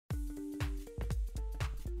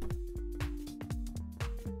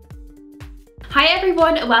Hi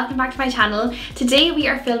everyone, welcome back to my channel. Today we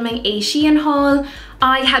are filming a Shein haul.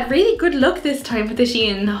 I had really good luck this time with the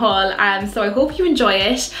Shein haul, so I hope you enjoy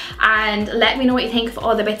it and let me know what you think of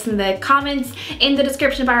all the bits in the comments. In the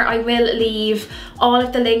description bar I will leave all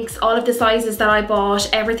of the links, all of the sizes that I bought,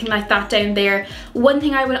 everything like that down there. One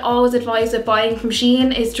thing I would always advise with buying from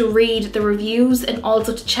Shein is to read the reviews and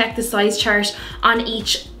also to check the size chart on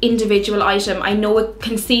each individual item. I know it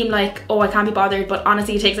can seem like, oh, I can't be bothered, but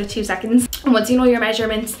honestly it takes like 2 seconds. And once you know your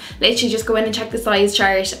measurements, literally just go in and check the size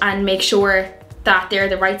chart and make sure that they're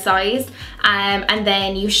the right size, and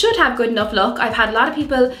then you should have good enough luck. I've had a lot of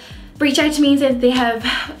people reach out to me and say that they have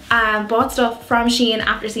bought stuff from Shein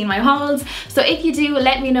after seeing my hauls, so if you do,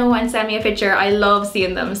 let me know and send me a picture. I love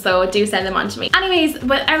seeing them, so do send them on to me. Anyways,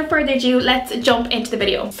 without further ado, let's jump into the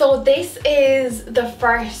video. So this is the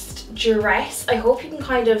first dress. I hope you can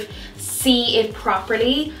kind of see it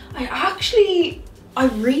properly. I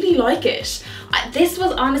really like it. This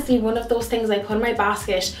was honestly one of those things I put in my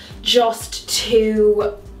basket just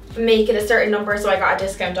to make it a certain number so I got a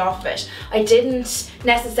discount off of it. I didn't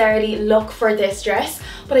necessarily look for this dress,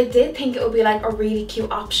 but I did think it would be like a really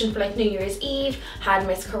cute option for like New Year's Eve, had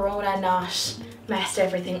Miss Corona not messed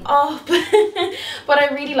everything up. But I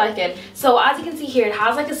really like it. So as you can see here, it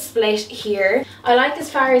has like a split here. I like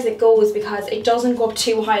as far as it goes because it doesn't go up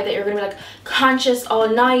too high that you're gonna be like conscious all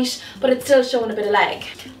night, but it's still showing a bit of leg.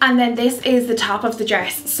 And then this is the top of the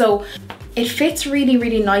dress, so it fits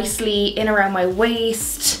really nicely in around my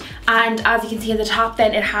waist, and as you can see at the top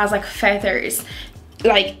then it has like feathers.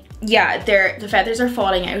 Like, yeah, the feathers are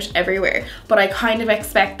falling out everywhere, but I kind of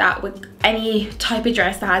expect that with any type of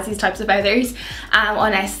dress that has these types of feathers,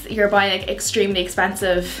 unless you're buying like extremely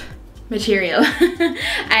expensive material.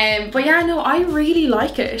 But yeah, no, I really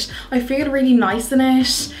like it. I feel really nice in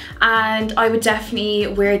it, and I would definitely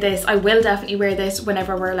wear this. I will definitely wear this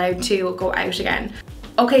whenever we're allowed to go out again.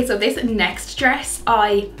 Okay, so this next dress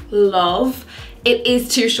I love. It is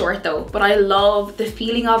too short though, but I love the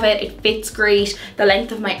feeling of it. It fits great. The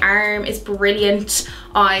length of my arm is brilliant.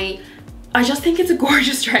 I just think it's a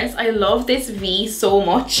gorgeous dress. I love this V so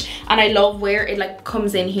much, and I love where it like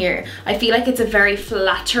comes in here. I feel like it's a very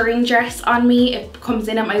flattering dress on me. It comes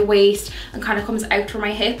in at my waist and kind of comes out from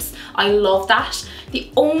my hips. I love that. The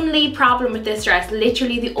only problem with this dress,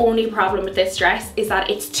 literally the only problem with this dress, is that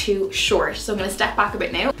it's too short. So I'm gonna step back a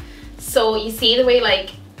bit now. So you see the way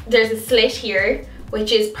like there's a slit here,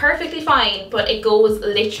 which is perfectly fine, but it goes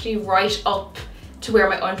literally right up to where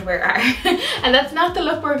my underwear are. And that's not the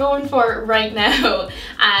look we're going for right now.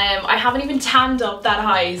 I haven't even tanned up that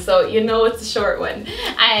high, so you know it's a short one.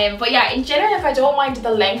 But yeah, in general, if I don't mind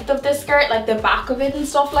the length of this skirt, like the back of it and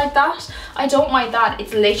stuff like that, I don't mind that.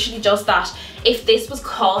 It's literally just that if this was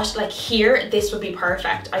caught like here, this would be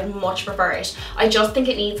perfect. I much prefer it. I just think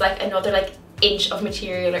it needs like another like inch of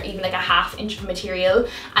material, or even like a ½ inch of material,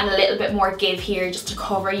 and a little bit more give here just to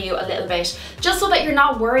cover you a little bit, just so that you're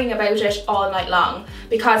not worrying about it all night long,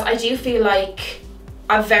 because I do feel like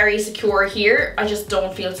I'm very secure here. I just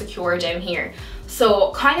don't feel secure down here.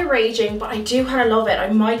 So kind of raging, but I do kind of love it.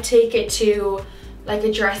 I might take it to like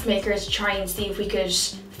a dressmaker to try and see if we could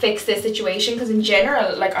fix this situation, because in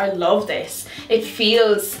general, like, I love this. It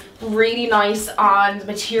feels really nice on, the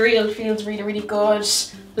material feels really good.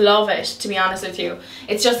 Love it, to be honest with you.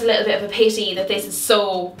 It's just a little bit of a pity that this is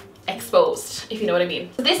so exposed, if you know what I mean.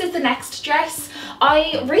 So this is the next dress.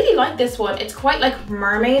 I really like this one. It's quite like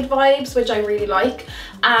mermaid vibes, which I really like.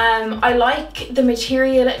 I like the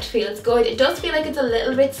material. It feels good. It does feel like it's a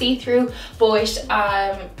little bit see-through, but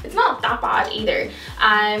it's not that bad either.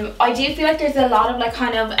 I do feel like there's a lot of like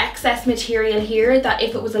kind of excess material here, that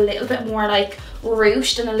if it was a little bit more like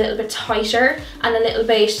ruched and a little bit tighter and a little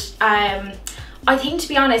bit I think, to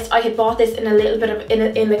be honest, I had bought this in a little bit of,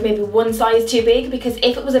 in like maybe one size too big, because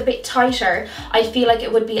if it was a bit tighter, I feel like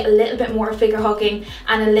it would be a little bit more figure hugging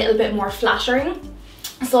and a little bit more flattering.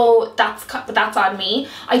 So that's on me.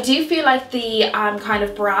 I do feel like the kind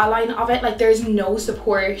of bra line of it, like there's no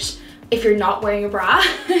support if you're not wearing a bra.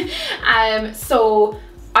 So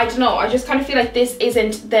I don't know, I just kind of feel like this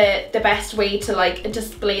isn't the best way to like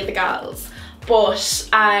display the gals. But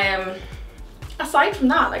aside from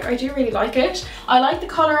that, like, I do really like it. I like the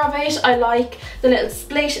colour of it. I like the little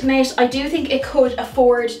split in it. I do think it could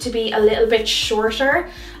afford to be a little bit shorter,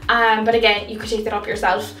 but again, you could take that up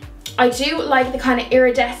yourself. I do like the kind of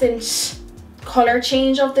iridescent colour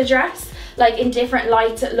change of the dress. Like in different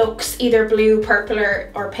lights it looks either blue, purple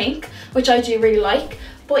or pink, which I do really like.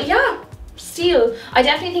 But yeah, still, I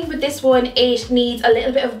definitely think with this one it needs a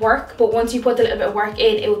little bit of work, but once you put the little bit of work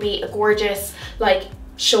in, it will be a gorgeous like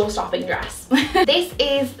show-stopping dress. This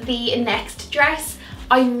is the next dress.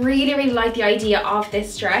 I really like the idea of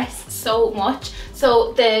this dress so much.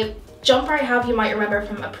 So the jumper I have, you might remember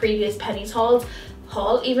from a previous Penny's haul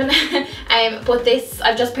even. But this,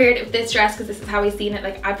 I've just paired it with this dress because this is how I've seen it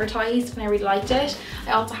like advertised, and I really liked it.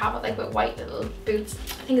 I also have it like with white little boots.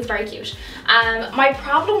 I think it's very cute. My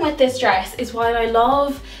problem with this dress is, while I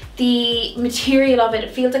love the material of it,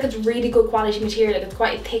 it feels like it's really good quality material, like it's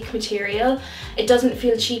quite a thick material. It doesn't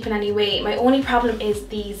feel cheap in any way. My only problem is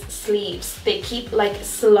these sleeves. They keep like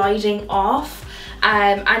sliding off,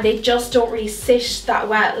 and they just don't really sit that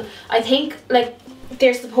well. I think like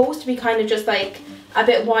they're supposed to be kind of just like a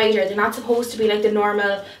bit wider. They're not supposed to be like the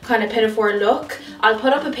normal kind of pinafore look. I'll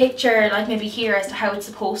put up a picture like maybe here as to how it's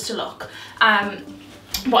supposed to look.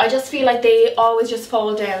 But I just feel like they always just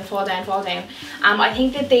fall down. I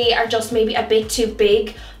think that they are just maybe a bit too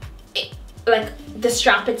big. Like the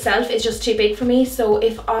strap itself is just too big for me, so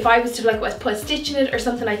if I was to like put a stitch in it or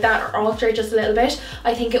something like that, or alter it just a little bit,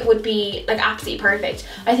 I think it would be like absolutely perfect.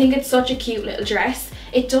 I think it's such a cute little dress.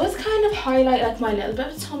 It does kind of highlight like my little bit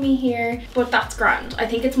of tummy here, but that's grand. I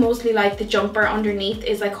think it's mostly like the jumper underneath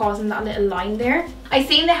is like causing that little line there. I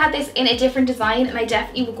seen they had this in a different design, and I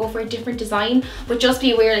definitely would go for a different design, but just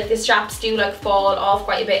be aware like the straps do like fall off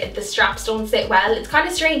quite a bit. The straps don't sit well. It's kind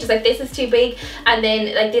of strange. It's like this is too big, and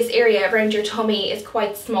then like this area around your tummy is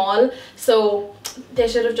quite small, so they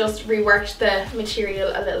should have just reworked the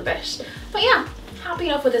material a little bit. But yeah, happy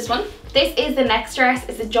enough with this one. This is the next dress.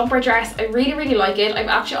 It's a jumper dress. I really like it. I've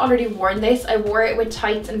actually already worn this. I wore it with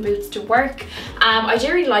tights and boots to work. I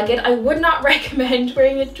do really like it. I would not recommend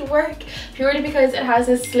wearing it to work, purely because it has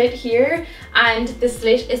a slit here and the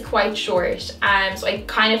slit is quite short. So I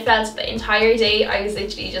kind of felt the entire day I was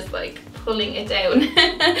literally just like pulling it down.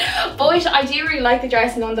 But I do really like the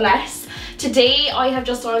dress nonetheless. Today I have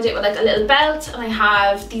just styled it with like a little belt, and I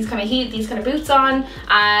have these kind of boots on,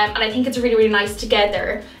 and I think it's really nice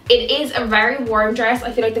together. It is a very warm dress.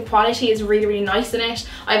 I feel like the quality is really nice in it.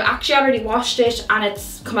 I've actually already washed it and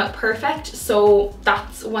it's come out perfect, so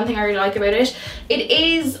that's one thing I really like about it. It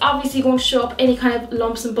is obviously going to show up any kind of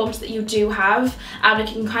lumps and bumps that you do have. Like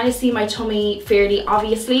you can kind of see my tummy fairly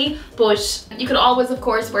obviously, but you could always of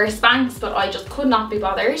course wear Spanx, but I just could not be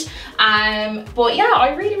bothered. But yeah,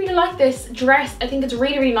 I really like this dress. I think it's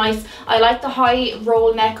really nice. I like the high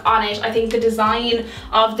roll neck on it. I think the design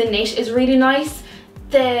of the knit is really nice.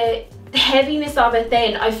 The heaviness of it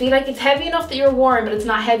then, I feel like it's heavy enough that you're warm, but it's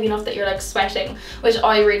not heavy enough that you're like sweating, which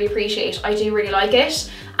I really appreciate. I do really like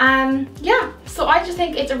it. Yeah, so I just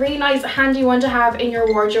think it's a really nice handy one to have in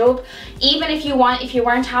your wardrobe. Even if you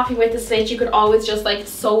weren't happy with the slit, you could always just like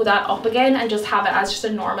sew that up again and just have it as just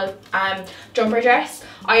a normal jumper dress.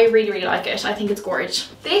 I really like it. I think it's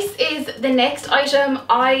gorgeous. This is the next item.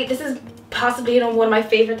 This is possibly one of my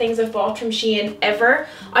favorite things I've bought from Shein ever.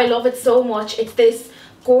 I love it so much. It's this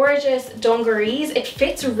gorgeous dungarees. It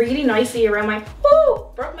fits really nicely around my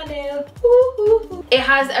broke my nail. It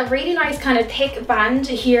has a really nice kind of thick band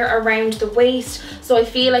here around the waist, so I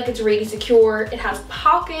feel like it's really secure. It has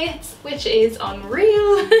pockets, which is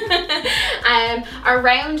unreal.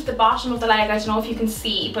 Around the bottom of the leg, I don't know if you can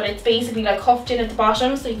see, but it's basically like cuffed in at the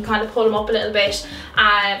bottom, so you can kind of pull them up a little bit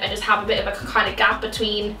and just have a bit of a kind of gap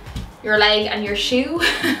between your leg and your shoe.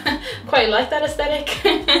 Quite like that aesthetic.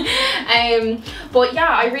 But yeah,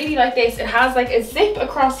 I really like this. It has like a zip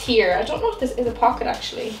across here. I don't know if this is a pocket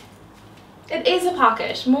actually. It is a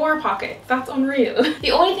pocket, more pockets. That's unreal.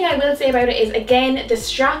 The only thing I will say about it is, again, the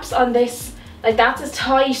straps on this, like that's as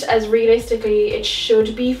tight as realistically it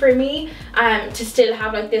should be for me, to still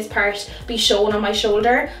have like this part be shown on my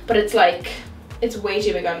shoulder, but it's like, it's way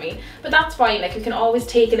too big on me. But that's fine, like you can always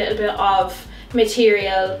take a little bit of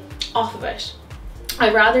material off of it.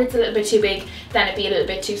 I'd rather it's a little bit too big than it be a little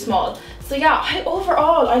bit too small. So yeah,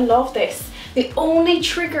 overall I love this. The only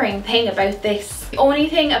triggering thing about this,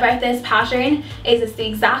 pattern is it's the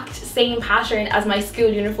exact same pattern as my school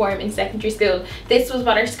uniform in secondary school. This was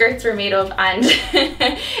what our skirts were made of, and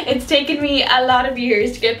it's taken me a lot of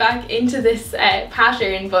years to get back into this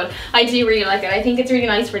pattern, but I do really like it. I think it's really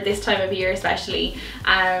nice for this time of year especially.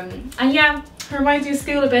 And yeah, it reminds me of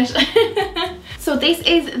school a bit. So this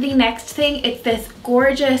is the next thing. It's this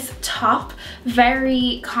gorgeous top,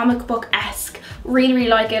 very comic book-esque. Really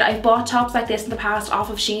like it. I've bought tops like this in the past off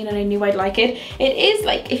of Shein and I knew I'd like it. It is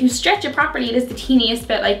like, if you stretch it properly, it is the teeniest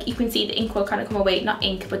bit. Like you can see the ink will kind of come away, not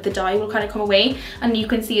ink, but the dye will kind of come away and you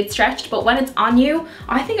can see it stretched, but when it's on you,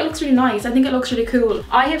 I think it looks really nice. I think it looks really cool.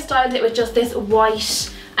 I have styled it with just this white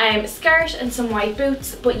skirt and some white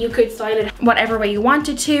boots, but you could style it whatever way you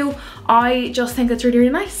wanted to. I just think it's really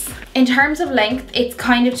nice. In terms of length, it's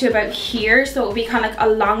kind of to about here, so it would be kind of like a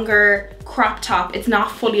longer crop top. It's not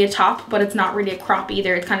fully a top, but it's not really a crop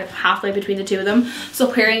either. It's kind of halfway between the two of them. So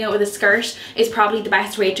pairing it with a skirt is probably the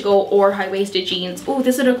best way to go, or high-waisted jeans. Oh,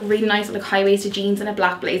 this would look really nice with like high-waisted jeans and a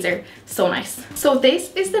black blazer. So nice. So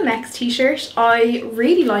this is the next t-shirt. I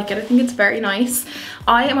really like it. I think it's very nice.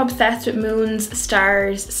 I am obsessed with moons,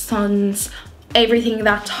 stars, suns, everything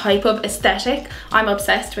that type of aesthetic. I'm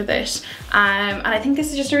obsessed with it. And I think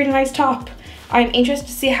this is just a really nice top. I'm interested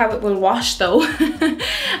to see how it will wash though.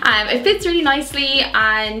 It fits really nicely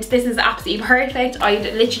and this is absolutely perfect.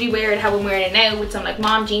 I'd literally wear it how I'm wearing it now, with some like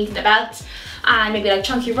mom jeans and a belt and maybe like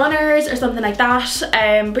chunky runners or something like that.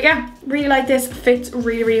 But yeah, really like this. Fits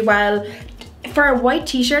really, really well. For a white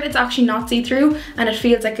t-shirt, it's actually not see-through and it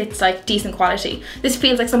feels like it's like decent quality. This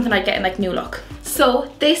feels like something I'd get in like New Look.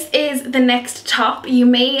 So this is the next top. You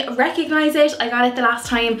may recognize it. I got it the last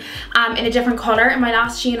time in a different color. In my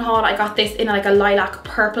last Shein haul, I got this in like a lilac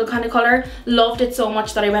purple kind of color. Loved it so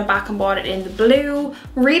much that I went back and bought it in the blue.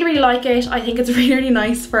 Really, really like it. I think it's really, really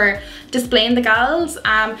nice for displaying the gals.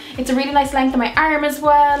 It's a really nice length on my arm as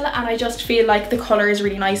well, and I just feel like the color is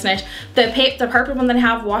really nice in it. The purple one that I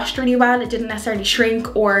have washed really well. It didn't necessarily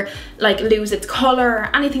shrink or like lose its color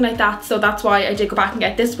or anything like that, so that's why I did go back and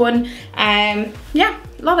get this one. Yeah,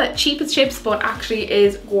 love it. Cheap as chips, but actually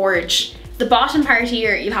is gorge. The bottom part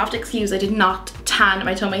here, you'll have to excuse, I did not tan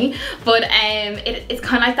my tummy, but it's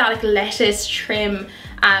kind of like that like lettuce trim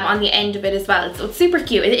on the end of it as well, so it's super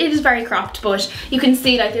cute. It is very cropped, but you can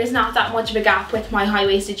see like there's not that much of a gap with my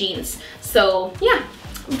high-waisted jeans. So yeah,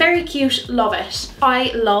 very cute, love it.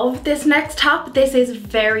 I love this next top. This is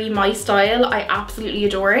very my style. I absolutely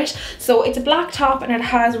adore it. So it's a black top and it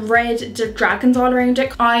has red dragons all around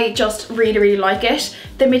it. I just really, really like it.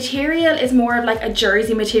 The material is more of like a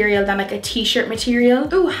jersey material than like a t-shirt material.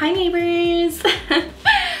 Oh, hi neighbors.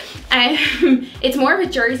 It's more of a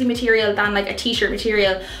jersey material than like a t-shirt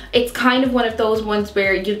material. It's kind of one of those ones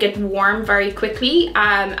where you get warm very quickly,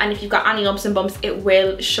 and if you've got any lumps and bumps, it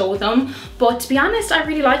will show them. But to be honest, I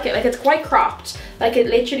really like it. Like, it's quite cropped. Like, it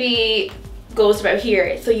literally goes about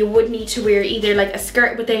here, so you would need to wear either like a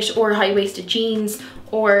skirt with it or high-waisted jeans,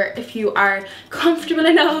 or if you are comfortable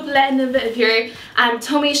enough letting a bit of your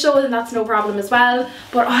tummy show, then that's no problem as well.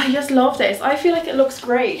 But I just love this. I feel like it looks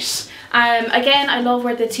great. Again, I love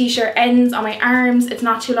where the t-shirt ends on my arms. It's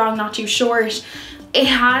not too long, not too short. It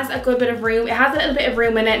has a good bit of room. It has a little bit of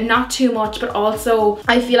room in it, not too much, but also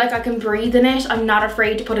I feel like I can breathe in it. I'm not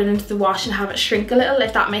afraid to put it into the wash and have it shrink a little,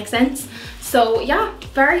 if that makes sense. So yeah,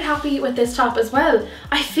 very happy with this top as well.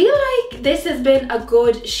 I feel like this has been a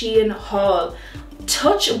good Shein haul.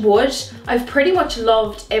 Touch wood, I've pretty much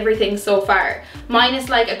loved everything so far. Minus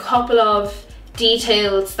like a couple of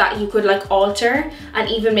details that you could like alter, and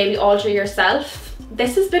even maybe alter yourself.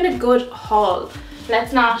 This has been a good haul.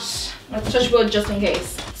 Let's touch wood just in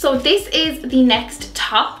case. So this is the next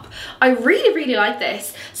top. I really, really like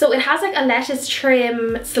this. So it has like a lettuce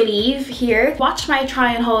trim sleeve here. Watch my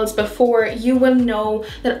try on hauls before, you will know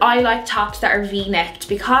that I like tops that are v-necked,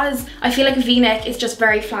 because I feel like a v-neck is just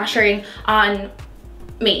very flattering on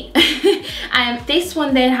me. This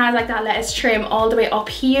one then has like that lettuce trim all the way up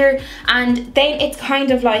here, and then it's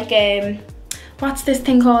kind of like what's this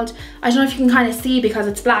thing called? I don't know if you can kind of see because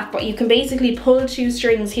it's black, but you can basically pull two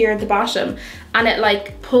strings here at the bottom and it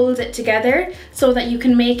like pulls it together so that you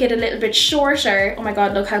can make it a little bit shorter. Oh my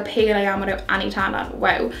god, look how pale I am without any tan on,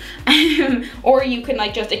 wow. Or you can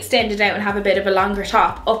like just extend it out and have a bit of a longer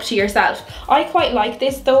top, up to yourself. I quite like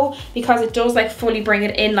this though, because it does like fully bring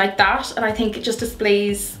it in like that, and I think it just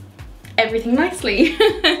displays everything nicely.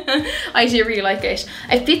 I do really like it.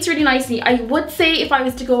 It fits really nicely. I would say if I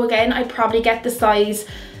was to go again, I'd probably get the size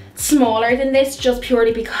smaller than this, just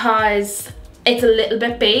purely because it's a little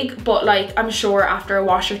bit big, but like I'm sure after a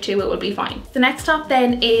wash or two it will be fine. The next top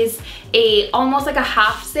then is almost like a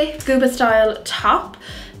half zip scuba style top.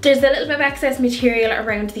 There's a little bit of excess material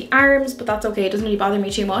around the arms, but that's okay, it doesn't really bother me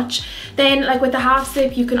too much. Then like with the half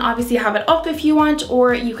zip, you can obviously have it up if you want,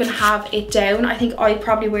 or you can have it down. I think I'd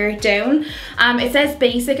probably wear it down. It says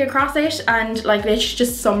basic across it, and like literally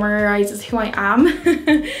just summarizes who I am.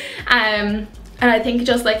 And I think it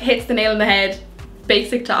just like hits the nail on the head.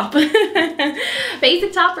 Basic top.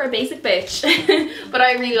 Basic top or a basic bitch. But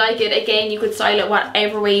I really like it. Again, you could style it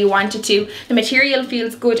whatever way you wanted to. The material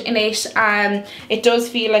feels good in it. It does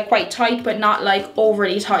feel like quite tight, but not like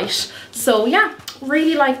overly tight. So yeah,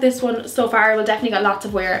 really like this one so far. We'll definitely got lots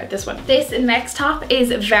of wear out of this one. This next top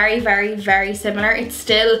is very, very, very similar. It's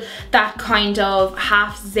still that kind of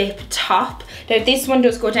half zip top. Now this one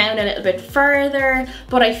does go down a little bit further,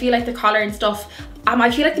 but I feel like the collar and stuff I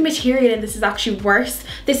feel like the material in this is actually worse.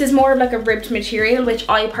 This is more of like a ribbed material, which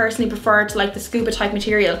I personally prefer to like the scuba type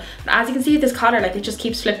material. But as you can see with this collar, like it just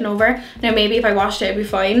keeps flipping over. Now maybe if I washed it, it'd be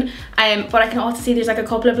fine. But I can also see there's like a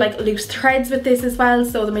couple of like loose threads with this as well.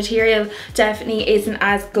 So the material definitely isn't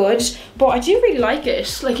as good. But I do really like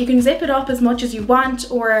it. Like you can zip it up as much as you want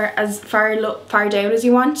or as far down as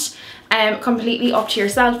you want. Completely up to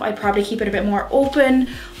yourself. I'd probably keep it a bit more open,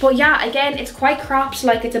 but yeah, again, it's quite cropped,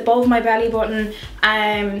 like it's above my belly button.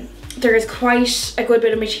 There is quite a good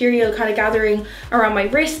bit of material kind of gathering around my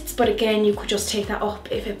wrists, but again, you could just take that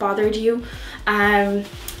up if it bothered you. And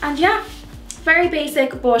yeah, very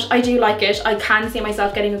basic, but I do like it. I can see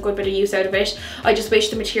myself getting a good bit of use out of it. I just wish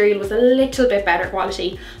the material was a little bit better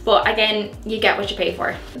quality, but again, you get what you pay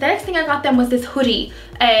for. The next thing I got then was this hoodie,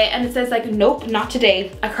 and it says like nope, not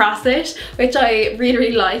today across it, which I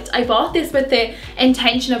really liked. I bought this with the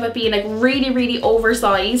intention of it being like really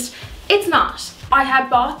oversized. It's not. I had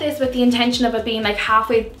bought this with the intention of it being like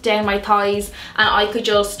halfway down my thighs, and I could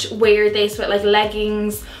just wear this with like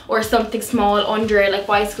leggings or something small under it, like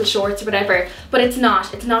bicycle shorts or whatever. But it's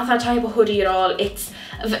not that type of hoodie at all. It's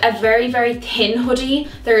a very thin hoodie.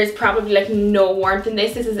 There is probably like no warmth in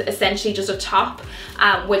this. This is essentially just a top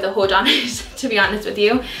with a hood on it, to be honest with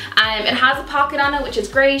you. It has a pocket on it, which is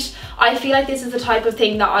great. I feel like this is the type of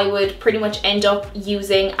thing that I would pretty much end up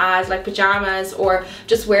using as like pajamas or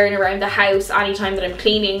just wearing around the house anytime that I'm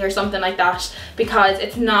cleaning or something like that, because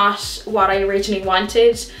it's not what I originally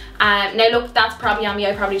wanted. Now look, that's probably on me.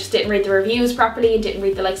 I probably just didn't read the reviews properly and didn't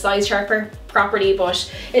read the like size sharper properly,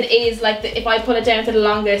 but it is like if I pull it down to the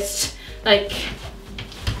longest, like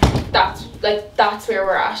that's where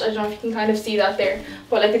we're at. I don't know if you can kind of see that there,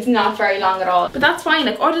 but like it's not very long at all, but that's fine.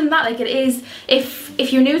 Like other than that, like it is,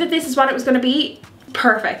 if you knew that this is what it was going to be,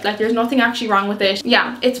 perfect. Like there's nothing actually wrong with it.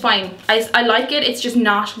 Yeah, it's fine. I like it. It's just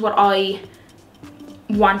not what I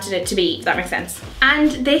wanted it to be, if that makes sense.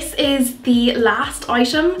 And this is the last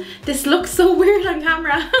item. This looks so weird on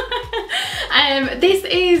camera. This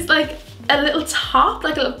is like a little top,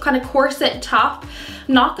 like a little kind of corset top.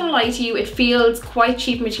 Not gonna lie to you, it feels quite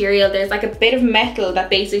cheap material. There's like a bit of metal that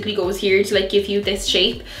basically goes here to like give you this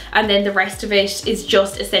shape, and then the rest of it is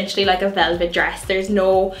just essentially like a velvet dress. There's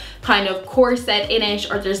no kind of corset in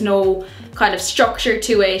it, or there's no kind of structure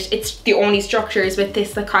to it. It's the only structure is with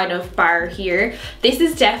this the kind of bar here. This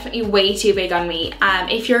is definitely way too big on me.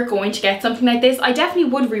 If you're going to get something like this, I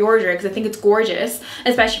definitely would reorder it because I think it's gorgeous,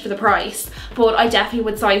 especially for the price, but I definitely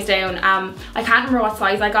would size down. I can't remember what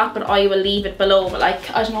size I got, but I will leave it below. But like,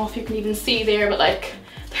 I don't know if you can even see there, but like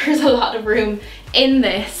there's a lot of room in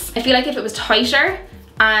this. I feel like if it was tighter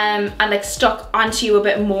and like stuck onto you a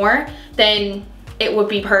bit more, then it would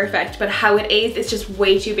be perfect, but how it is, it's just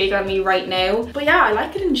way too big on me right now. But yeah, I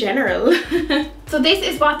like it in general. So this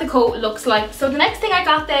is what the coat looks like. So the next thing I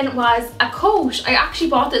got then was a coat. I actually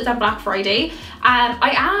bought this on Black Friday.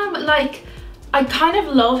 I kind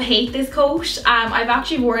of love-hate this coat. I've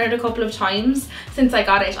actually worn it a couple of times since I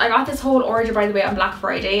got it. I got this whole order, by the way, on Black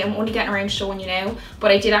Friday. I'm only getting around showing you now,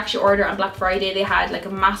 but I did actually order it on Black Friday. They had like a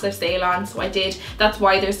massive sale on, so I did. That's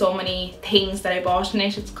why there's so many things that I bought in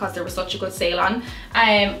it. It's because there was such a good sale on.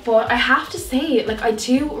 But I have to say, like, I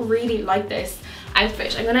do really like this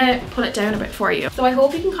outfit. I'm gonna put it down a bit for you. So I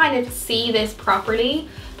hope you can kind of see this properly,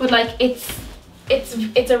 but like it's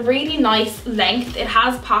a really nice length. It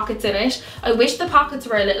has pockets in it. I wish the pockets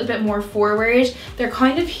were a little bit more forward. They're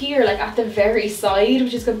kind of here, like at the very side,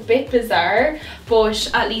 which is a bit bizarre,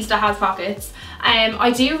 but at least it has pockets.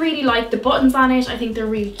 I do really like the buttons on it. I think they're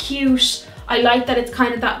really cute. I like that it's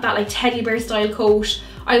kind of that like teddy bear style coat.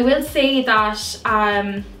 I will say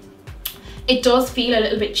that it does feel a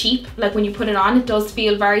little bit cheap. Like when you put it on, it does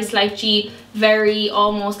feel very slouchy, very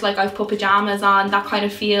almost like I've put pajamas on, that kind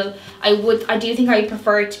of feel. I do think I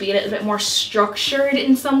prefer it to be a little bit more structured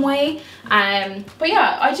in some way. But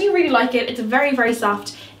yeah, I do really like it. It's very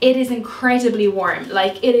soft. It is incredibly warm.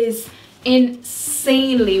 Like it is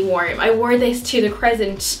insanely warm. I wore this to the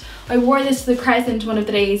Crescent. One of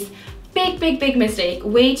the days. Big mistake,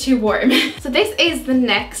 way too warm. So this is the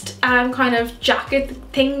next kind of jacket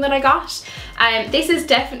thing that I got. This is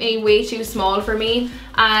definitely way too small for me.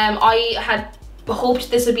 I had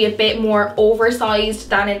hoped this would be a bit more oversized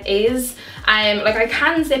than it is. Like I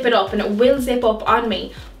can zip it up and it will zip up on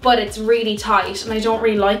me, but it's really tight and I don't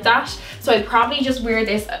really like that. So I'd probably just wear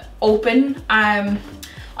this open. I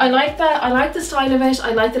like the style of it.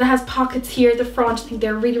 I like that it has pockets here at the front. I think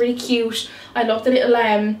they're really cute. I love the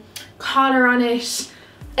little collar on it.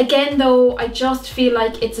 Again though, I just feel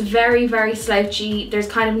like it's very slouchy. There's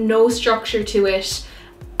kind of no structure to it,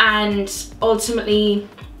 and ultimately,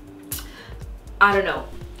 I don't know.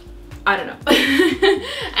 I don't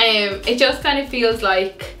know. It just kind of feels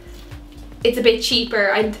like it's a bit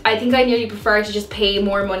cheaper. I think I nearly prefer to just pay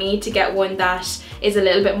more money to get one that is a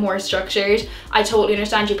little bit more structured. I totally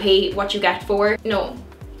understand you pay what you get for. No,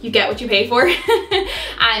 you get what you pay for.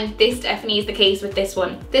 And this definitely is the case with this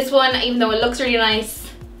one. This one, even though it looks really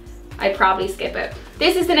nice, I'd probably skip it.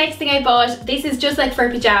 This is the next thing I bought. This is just like for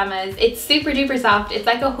pajamas. It's super duper soft. It's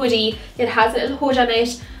like a hoodie. It has a little hood on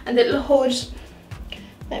it, and the little hood,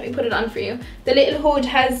 let me put it on for you. The little hood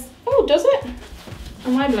has, oh, does it?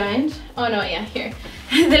 Am I blind? Oh no, yeah, here.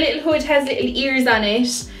 The little hood has little ears on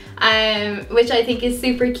it, which I think is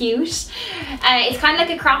super cute. It's kind of like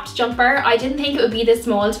a cropped jumper. I didn't think it would be this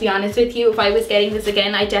small, to be honest with you. If I was getting this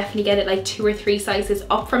again, I'd definitely get it like 2 or 3 sizes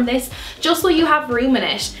up from this, just so you have room in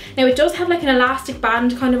it. Now it does have like an elastic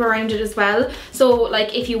band kind of around it as well, so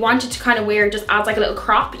like if you wanted to kind of wear just as like a little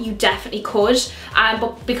crop, you definitely could.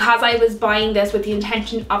 But because I was buying this with the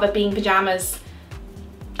intention of it being pajamas,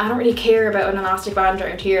 I don't really care about an elastic band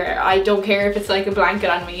around here. I don't care if it's like a blanket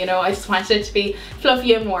on me, you know. I just wanted it to be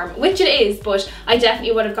fluffy and warm, which it is, but I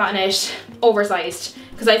definitely would have gotten it oversized,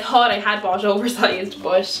 because I thought I had bought oversized,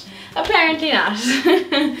 but apparently not.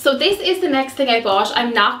 So this is the next thing I bought.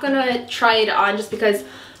 I'm not gonna try it on just because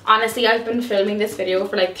honestly I've been filming this video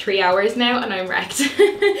for like 3 hours now and I'm wrecked.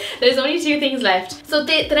 There's only 2 things left. So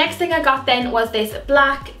the next thing I got then was this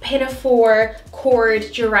black pinafore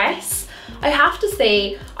cord dress. I have to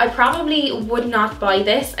say, I probably would not buy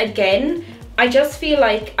this again. I just feel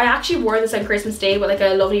like, I actually wore this on Christmas Day with like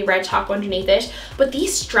a lovely red top underneath it, but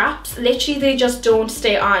these straps, literally they just don't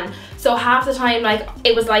stay on. So half the time, like,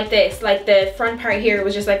 it was like this, like the front part here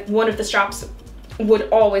was just like one of the straps would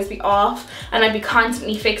always be off and I'd be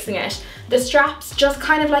constantly fixing it. The straps, just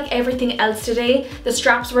kind of like everything else today, the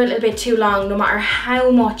straps were a little bit too long. No matter how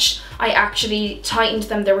much I actually tightened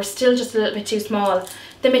them, they were still just a little bit too small.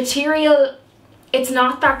 The material, it's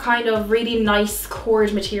not that kind of really nice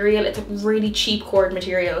cord material. It's a really cheap cord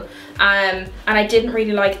material, and I didn't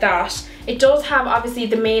really like that. It does have obviously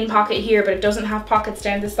the main pocket here, but it doesn't have pockets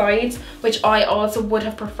down the sides, which I also would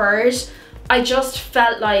have preferred. I just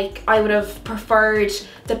felt like I would have preferred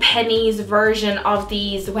the pennies version of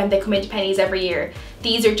these when they come into pennies every year.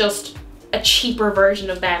 These are just a cheaper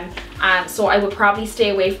version of them, so I would probably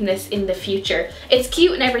stay away from this in the future. It's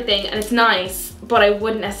cute and everything and it's nice, but I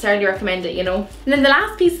wouldn't necessarily recommend it, you know. And then the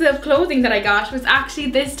last piece of clothing that I got was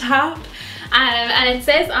actually this top. And it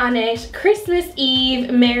says on it, Christmas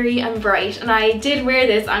Eve, merry and bright. And I did wear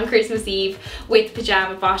this on Christmas Eve with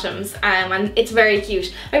pajama bottoms, and it's very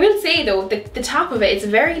cute. I will say though, the top of it is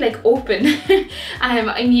very like open.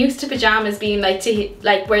 I'm used to pajamas being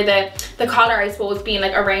like where the collar, I suppose, being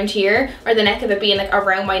like around here, or the neck of it being like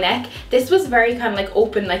around my neck. This was very kind of like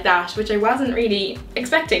open like that, which I wasn't really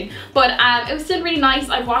expecting. But it was still really nice.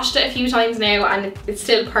 I've washed it a few times now and it's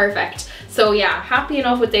still perfect. So yeah, happy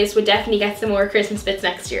enough with this. Would definitely get some more Christmas bits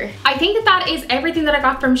next year. I think that is everything that I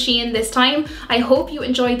got from Shein this time. I hope you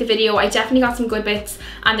enjoyed the video. I definitely got some good bits,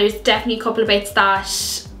 and there's definitely a couple of bits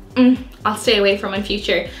that I'll stay away from in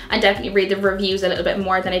future, and definitely read the reviews a little bit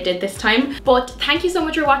more than I did this time. But thank you so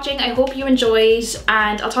much for watching. I hope you enjoyed,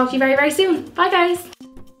 and I'll talk to you very, very soon. Bye guys.